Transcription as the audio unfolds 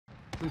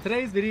In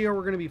today's video,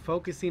 we're going to be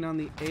focusing on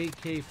the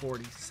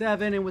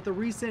AK-47, and with the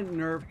recent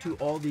nerf to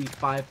all the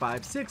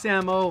 5.56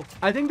 ammo,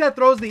 I think that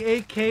throws the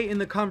AK in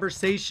the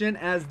conversation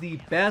as the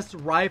best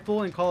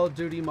rifle in Call of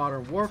Duty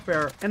Modern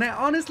Warfare. And I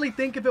honestly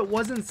think if it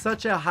wasn't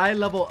such a high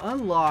level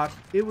unlock,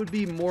 it would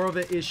be more of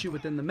an issue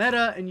within the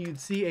meta and you'd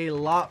see a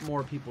lot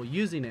more people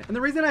using it. And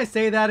the reason I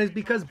say that is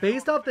because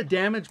based off the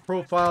damage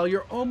profile,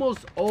 you're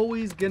almost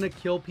always going to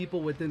kill people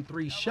within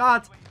 3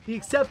 shots. The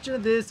exception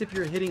of this, if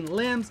you're hitting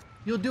limbs,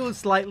 you'll do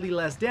slightly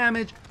less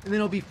damage and then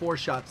it'll be 4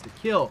 shots to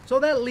kill. So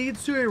that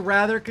leads to a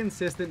rather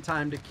consistent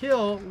time to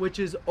kill, which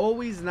is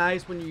always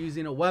nice when you're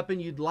using a weapon.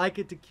 You'd like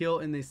it to kill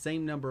in the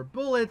same number of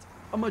bullets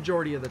a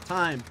majority of the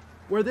time.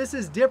 Where this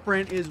is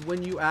different is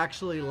when you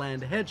actually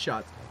land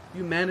headshots.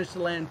 You manage to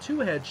land 2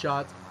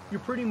 headshots, you're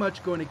pretty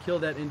much going to kill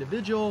that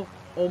individual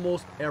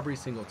almost every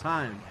single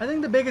time. I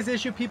think the biggest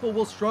issue people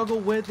will struggle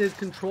with is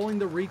controlling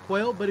the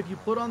recoil, but if you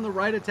put on the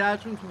right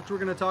attachments, which we're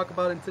going to talk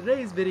about in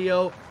today's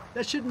video,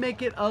 that should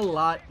make it a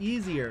lot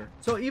easier.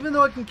 So even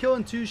though it can kill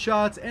in 2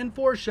 shots and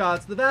 4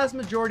 shots, the vast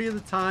majority of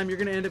the time you're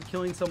going to end up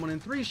killing someone in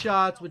 3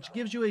 shots, which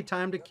gives you a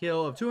time to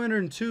kill of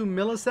 202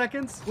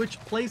 milliseconds, which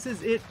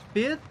places it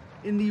 5th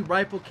in the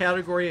rifle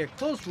category at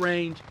close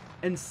range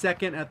and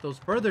 2nd at those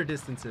further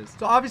distances.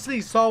 So obviously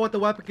you saw what the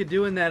weapon could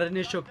do in that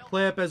initial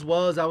clip, as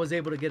well as I was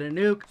able to get a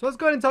nuke. So let's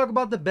go ahead and talk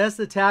about the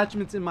best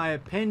attachments in my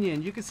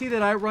opinion. You can see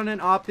that I run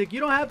an optic. You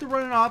don't have to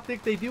run an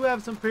optic. They do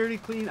have some pretty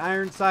clean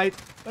iron sights,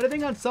 but I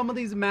think on some of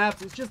these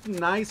maps it's just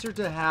nicer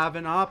to have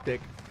an optic.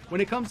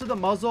 When it comes to the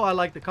muzzle, I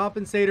like the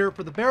compensator.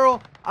 For the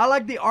barrel, I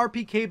like the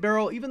RPK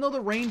barrel. Even though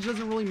the range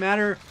doesn't really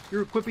matter,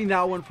 you're equipping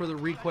that one for the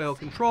recoil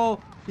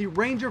control. The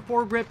Ranger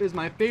foregrip is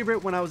my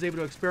favorite when I was able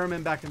to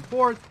experiment back and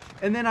forth.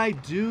 And then I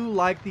do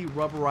like the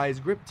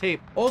rubberized grip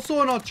tape.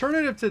 Also, an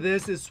alternative to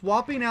this is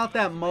swapping out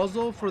that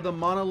muzzle for the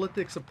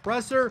monolithic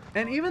suppressor.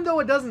 And even though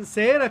it doesn't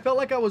say it, I felt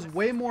like I was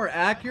way more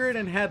accurate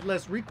and had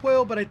less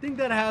recoil, but I think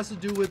that has to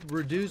do with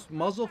reduced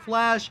muzzle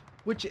flash,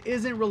 which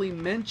isn't really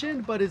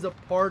mentioned, but is a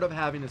part of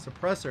having a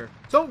suppressor.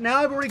 So now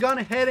I've already gone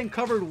ahead and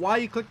covered why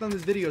you clicked on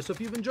this video. So if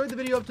you've enjoyed the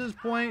video up to this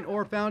point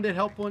or found it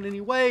helpful in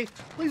any way,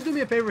 please do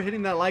me a favor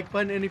hitting that like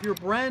button. And if you're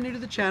brand new to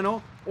the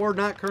channel or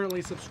not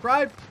currently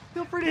subscribed,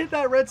 feel free to hit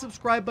that red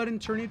subscribe button,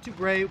 turn it to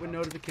gray with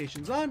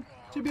notifications on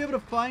to be able to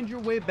find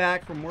your way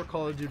back for more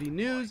Call of Duty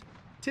news,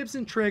 tips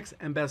and tricks,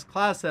 and best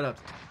class setups.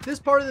 This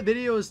part of the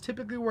video is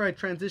typically where I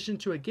transition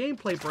to a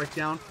gameplay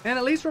breakdown, and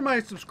at least from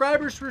my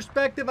subscribers'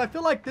 perspective, I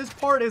feel like this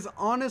part is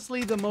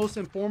honestly the most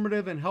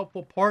informative and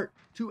helpful part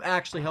to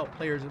actually help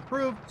players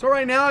improve. So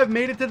right now I've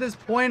made it to this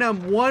point.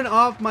 I'm 1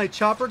 off my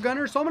chopper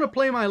gunner, so I'm going to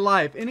play my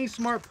life. Any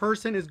smart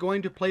person is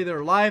going to play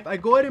their life. I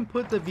go ahead and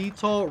put the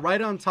VTOL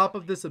right on top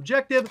of this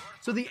objective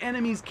so the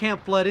enemies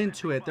can't flood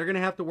into it. They're going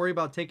to have to worry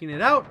about taking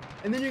it out,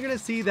 and then you're going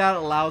to see that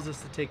allows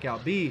us to take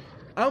out B.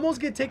 I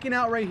almost get taken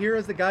out right here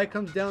as the guy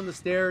comes down the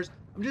stairs.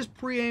 I'm just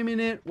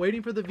pre-aiming it,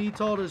 waiting for the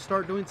VTOL to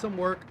start doing some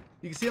work.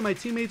 You can see that my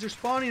teammates are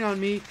spawning on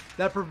me.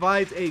 That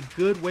provides a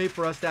good way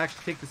for us to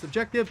actually take this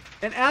objective.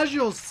 And as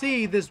you'll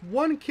see, this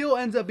 1 kill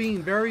ends up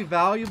being very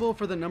valuable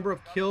for the number of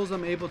kills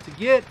I'm able to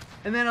get,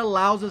 and then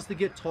allows us to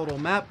get total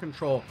map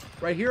control.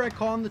 Right here I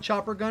call him the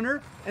chopper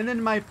gunner, and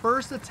then my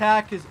first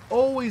attack is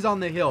always on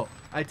the hill.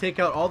 I take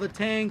out all the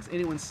tanks,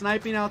 anyone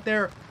sniping out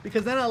there,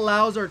 because then it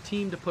allows our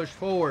team to push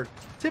forward.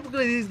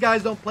 Typically these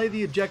guys don't play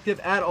the objective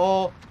at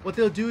all. What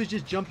they'll do is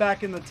just jump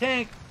back in the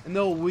tank and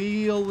they'll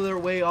wheel their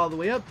way all the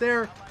way up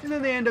there, and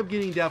then they end up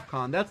getting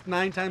DEFCON. That's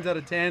 9 times out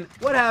of 10.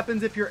 What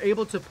happens if you're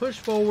able to push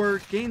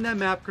forward, gain that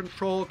map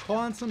control, call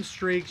on some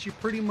streaks, you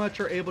pretty much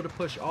are able to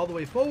push all the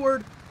way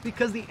forward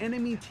because the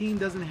enemy team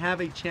doesn't have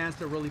a chance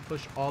to really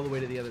push all the way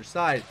to the other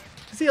side.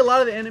 You see a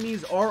lot of the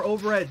enemies are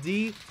over at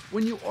D.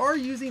 When you are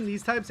using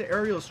these types of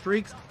aerial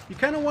streaks, you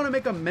kind of want to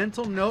make a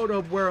mental note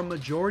of where a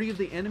majority of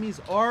the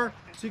enemies are,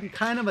 so you can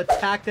kind of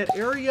attack that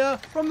area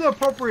from the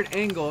appropriate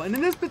angle. And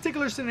in this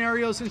particular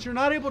scenario, since you're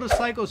not able to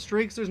cycle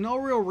streaks, there's no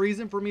real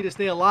reason for me to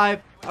stay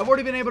alive. I've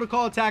already been able to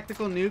call a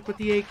tactical nuke with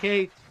the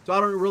AK, so I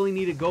don't really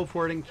need to go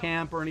for it in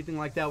camp or anything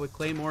like that with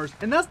claymores.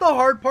 And that's the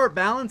hard part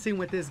balancing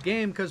with this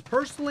game, because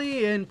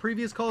personally in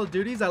previous Call of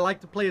Duties I like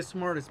to play as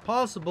smart as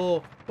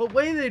possible, but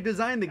way they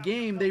designed the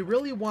game, they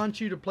really want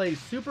you to play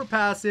super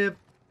passive,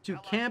 to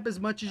camp as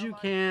much as you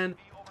can,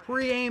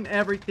 pre-aim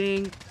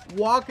everything,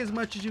 walk as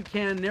much as you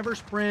can, never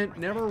sprint,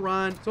 never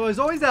run. So it's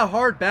always that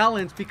hard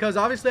balance, because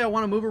obviously I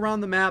want to move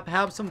around the map,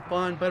 have some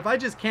fun, but if I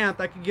just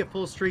camped, I could get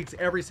full streaks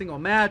every single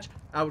match.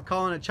 I would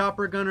call in a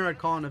chopper gunner, I'd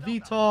call in a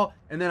VTOL,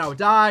 and then I would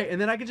die, and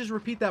then I could just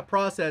repeat that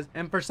process.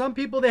 And for some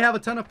people, they have a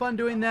ton of fun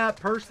doing that.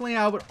 Personally,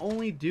 I would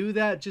only do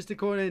that just to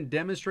go ahead and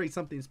demonstrate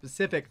something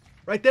specific.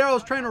 Right there, I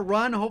was trying to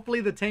run.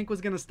 Hopefully the tank was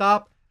going to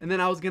stop, and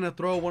then I was going to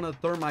throw one of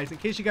the thermites. In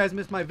case you guys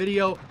missed my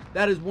video,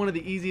 that is one of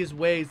the easiest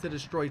ways to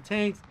destroy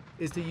tanks,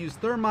 is to use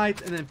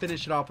thermites and then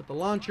finish it off with the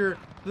launcher,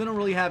 so they don't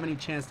really have any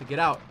chance to get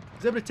out. I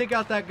was able to take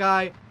out that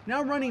guy.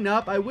 Now running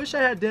up, I wish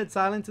I had dead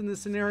silence in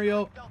this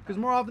scenario, because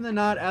more often than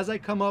not, as I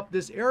come up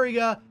this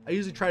area, I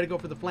usually try to go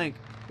for the flank.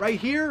 Right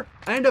here,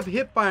 I end up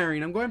hip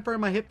firing. I'm going for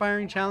my hip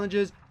firing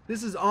challenges.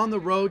 This is on the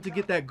road to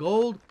get that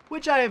gold,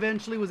 which I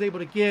eventually was able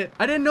to get.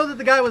 I didn't know that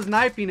the guy was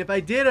knifing. If I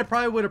did, I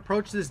probably would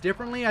approach this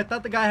differently. I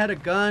thought the guy had a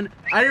gun.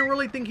 I didn't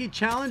really think he'd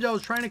challenge. I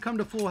was trying to come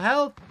to full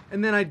health,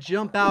 and then I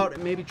jump out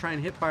and maybe try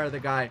and hip fire the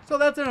guy. So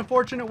that's an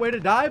unfortunate way to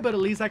die, but at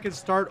least I could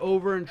start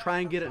over and try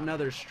and get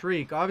another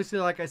streak. Obviously,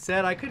 like I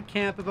said, I could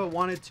camp if I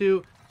wanted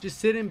to. Just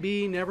sit in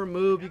B, never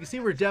move. You can see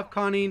we're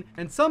defconning,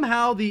 and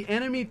somehow the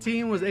enemy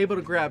team was able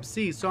to grab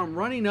C. So I'm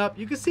running up.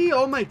 You can see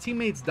all my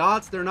teammates'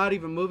 dots. They're not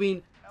even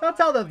moving. That's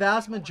how the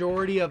vast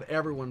majority of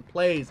everyone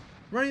plays.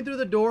 Running through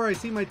the door, I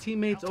see my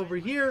teammates over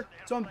here,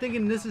 so I'm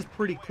thinking this is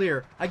pretty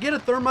clear. I get a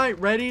thermite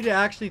ready to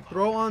actually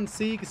throw on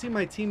C. You can see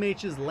my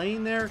teammates just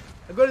laying there.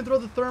 I go ahead and throw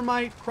the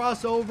thermite,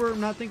 cross over,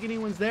 I'm not thinking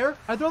anyone's there.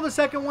 I throw the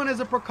second one as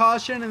a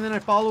precaution, and then I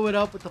follow it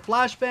up with the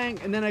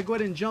flashbang, and then I go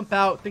ahead and jump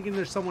out thinking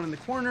there's someone in the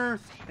corner,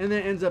 and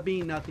then it ends up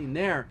being nothing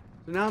there.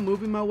 So now I'm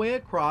moving my way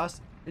across,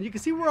 and you can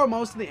see where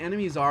most of the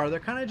enemies are. They're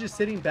kind of just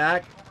sitting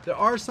back. There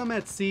are some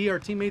at C. Our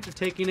teammates are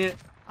taking it.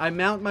 I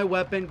mount my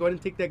weapon, go ahead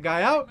and take that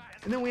guy out,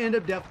 and then we end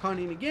up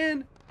defconning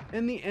again,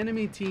 and the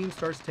enemy team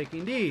starts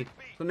taking D.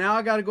 So now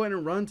I got to go ahead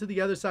and run to the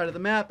other side of the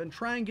map and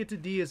try and get to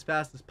D as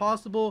fast as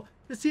possible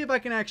to see if I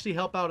can actually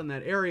help out in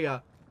that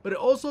area. But it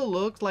also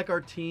looks like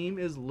our team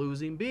is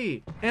losing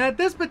B. And at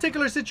this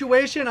particular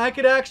situation, I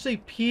could actually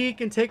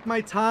peek and take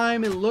my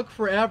time and look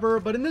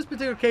forever, but in this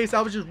particular case, I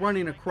was just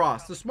running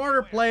across. The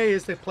smarter play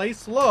is to play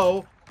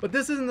slow, but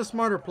this isn't the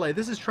smarter play.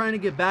 This is trying to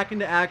get back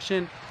into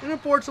action, and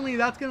unfortunately,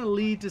 that's going to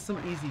lead to some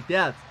easy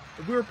deaths.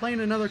 If we were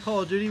playing another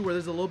Call of Duty where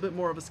there's a little bit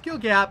more of a skill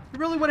gap, you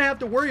really wouldn't have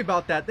to worry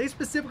about that. They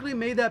specifically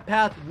made that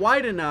path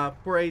wide enough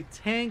for a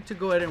tank to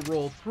go ahead and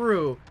roll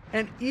through.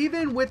 And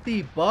even with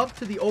the buff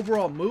to the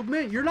overall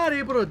movement, you're not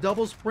able to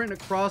double sprint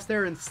across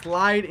there and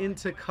slide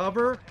into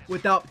cover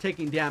without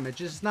taking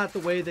damage. It's just not the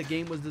way the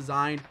game was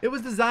designed. It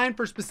was designed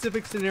for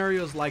specific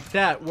scenarios like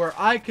that, where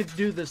I could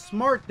do the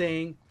smart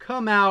thing,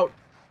 come out,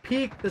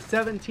 peek the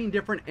 17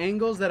 different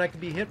angles that I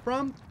could be hit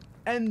from,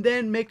 and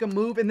then make a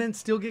move and then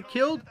still get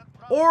killed.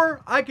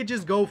 Or I could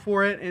just go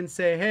for it and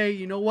say, hey,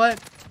 you know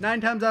what?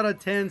 9 times out of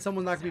 10,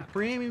 someone's not going to be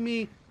pre-aiming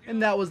me.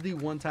 And that was the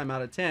 1 time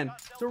out of 10.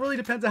 So it really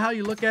depends on how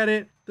you look at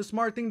it. The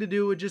smart thing to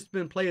do would just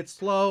been play it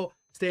slow,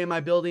 stay in my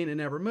building and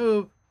never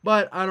move.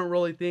 But I don't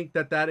really think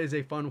that that is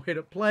a fun way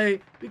to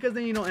play, because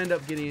then you don't end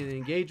up getting an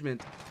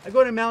engagement. I go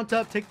ahead and mount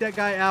up, take that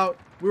guy out.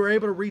 We were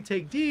able to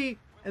retake D.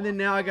 And then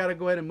now I got to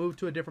go ahead and move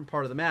to a different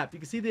part of the map. You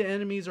can see the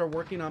enemies are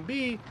working on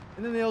B,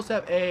 and then they also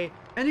have A.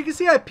 And you can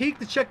see I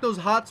peeked to check those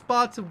hot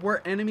spots of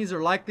where enemies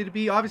are likely to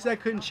be. Obviously, I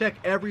couldn't check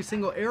every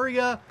single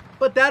area,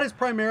 but that is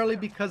primarily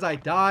because I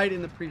died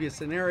in the previous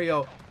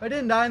scenario. If I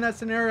didn't die in that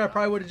scenario, I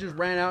probably would have just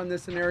ran out in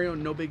this scenario,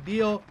 no big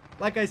deal.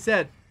 Like I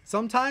said,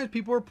 sometimes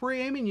people are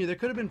pre-aiming you. There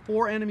could have been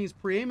 4 enemies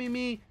pre-aiming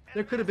me.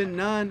 There could have been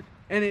none.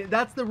 And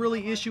that's the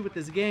really issue with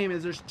this game,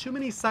 is there's too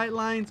many sight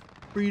lines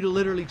for you to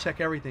literally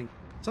check everything.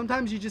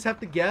 Sometimes you just have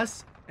to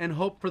guess and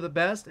hope for the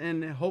best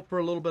and hope for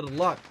a little bit of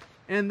luck.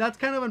 And that's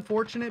kind of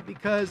unfortunate,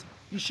 because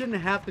you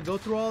shouldn't have to go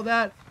through all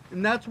that.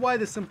 And that's why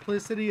the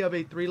simplicity of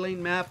a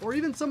 3-lane map, or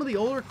even some of the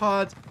older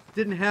CODs,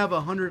 didn't have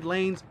 100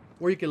 lanes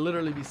where you could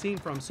literally be seen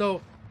from.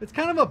 So it's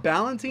kind of a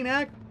balancing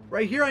act.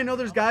 Right here, I know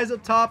there's guys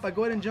up top. I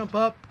go ahead and jump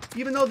up.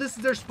 Even though this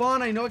is their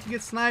spawn, I know I can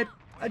get sniped.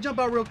 I jump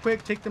out real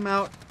quick, take them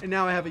out, and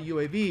now I have a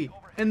UAV.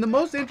 And the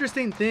most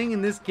interesting thing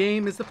in this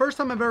game is the first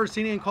time I've ever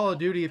seen it in Call of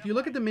Duty. If you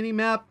look at the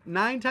mini-map,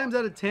 9 times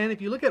out of 10,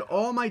 if you look at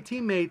all my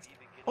teammates,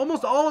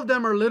 almost all of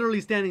them are literally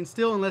standing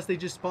still unless they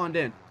just spawned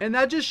in. And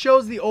that just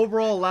shows the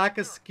overall lack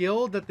of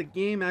skill that the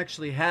game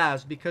actually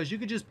has, because you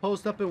could just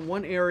post up in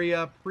one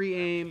area,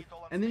 pre-aim,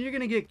 and then you're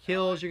going to get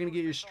kills, you're going to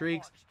get your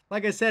streaks.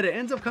 Like I said, it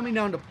ends up coming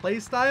down to play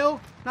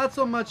style, not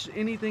so much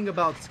anything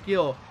about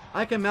skill.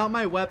 I can mount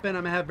my weapon,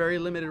 I'm going to have very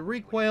limited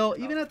recoil,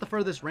 even at the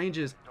furthest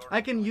ranges. I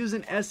can use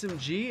an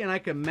SMG and I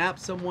can map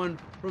someone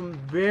from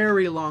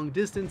very long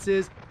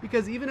distances,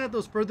 because even at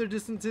those further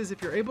distances, if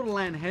you're able to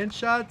land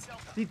headshots,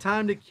 the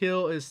time to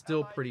kill is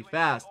still pretty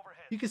fast.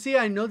 You can see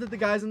I know that the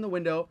guy's in the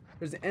window.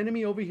 There's an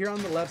enemy over here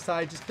on the left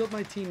side, just killed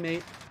my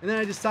teammate, and then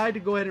I decide to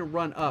go ahead and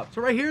run up.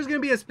 So right here is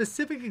going to be a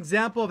specific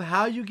example of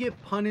how you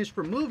get punished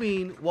for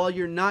moving while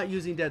you're not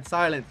using dead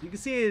silence. You can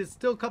see it's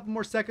still a couple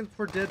more seconds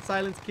before dead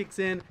silence kicks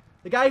in.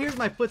 The guy hears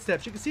my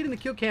footsteps. You can see it in the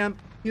kill cam.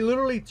 He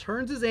literally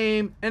turns his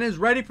aim and is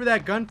ready for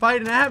that gunfight,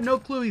 and I have no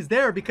clue he's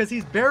there because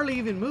he's barely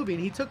even moving.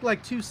 He took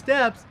like 2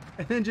 steps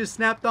and then just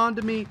snapped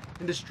onto me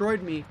and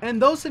destroyed me.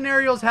 And those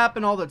scenarios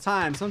happen all the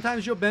time.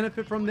 Sometimes you'll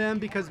benefit from them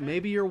because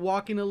maybe you're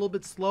walking a little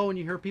bit slow and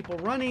you hear people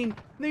running, and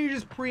then you're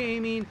just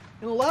pre-aiming.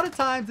 And a lot of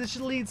times this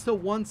just leads to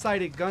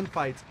one-sided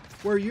gunfights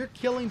where you're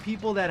killing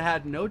people that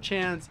had no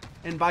chance,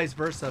 and vice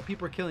versa.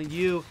 People were killing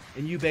you,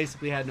 and you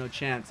basically had no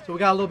chance. So we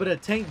got a little bit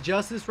of tank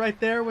justice right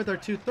there with our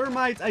 2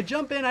 thermites. I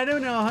jump in. I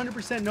don't know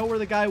 100% know where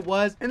the guy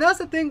was. And that's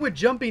the thing with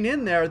jumping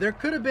in there. There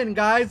could have been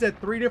guys at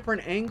 3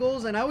 different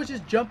angles, and I was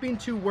just jumping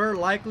to where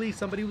likely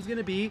somebody was going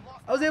to be.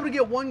 I was able to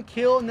get 1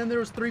 kill, and then there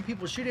was 3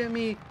 people shooting at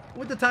me.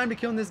 With the time to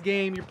kill in this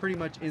game, you're pretty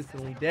much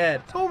instantly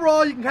dead. So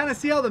overall, you can kind of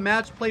see how the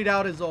match played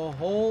out as a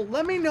whole.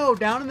 Let me know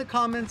down in the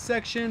comments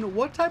section,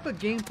 what type of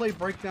gameplay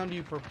breakdown do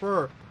you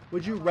prefer?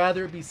 Would you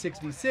rather it be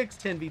 6v6,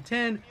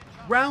 10v10,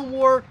 ground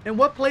war, and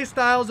what play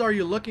styles are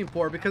you looking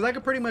for? Because I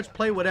could pretty much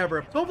play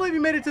whatever. So hopefully if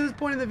you made it to this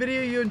point in the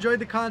video, you enjoyed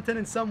the content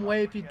in some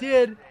way. If you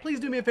did, please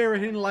do me a favor,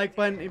 hitting the like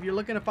button. If you're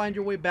looking to find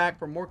your way back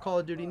for more Call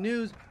of Duty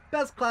news,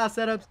 best class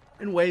setups,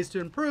 and ways to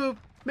improve,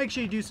 make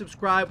sure you do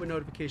subscribe with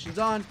notifications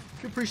on.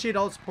 We appreciate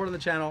all the support on the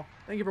channel.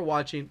 Thank you for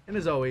watching, and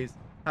as always,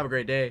 have a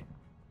great day.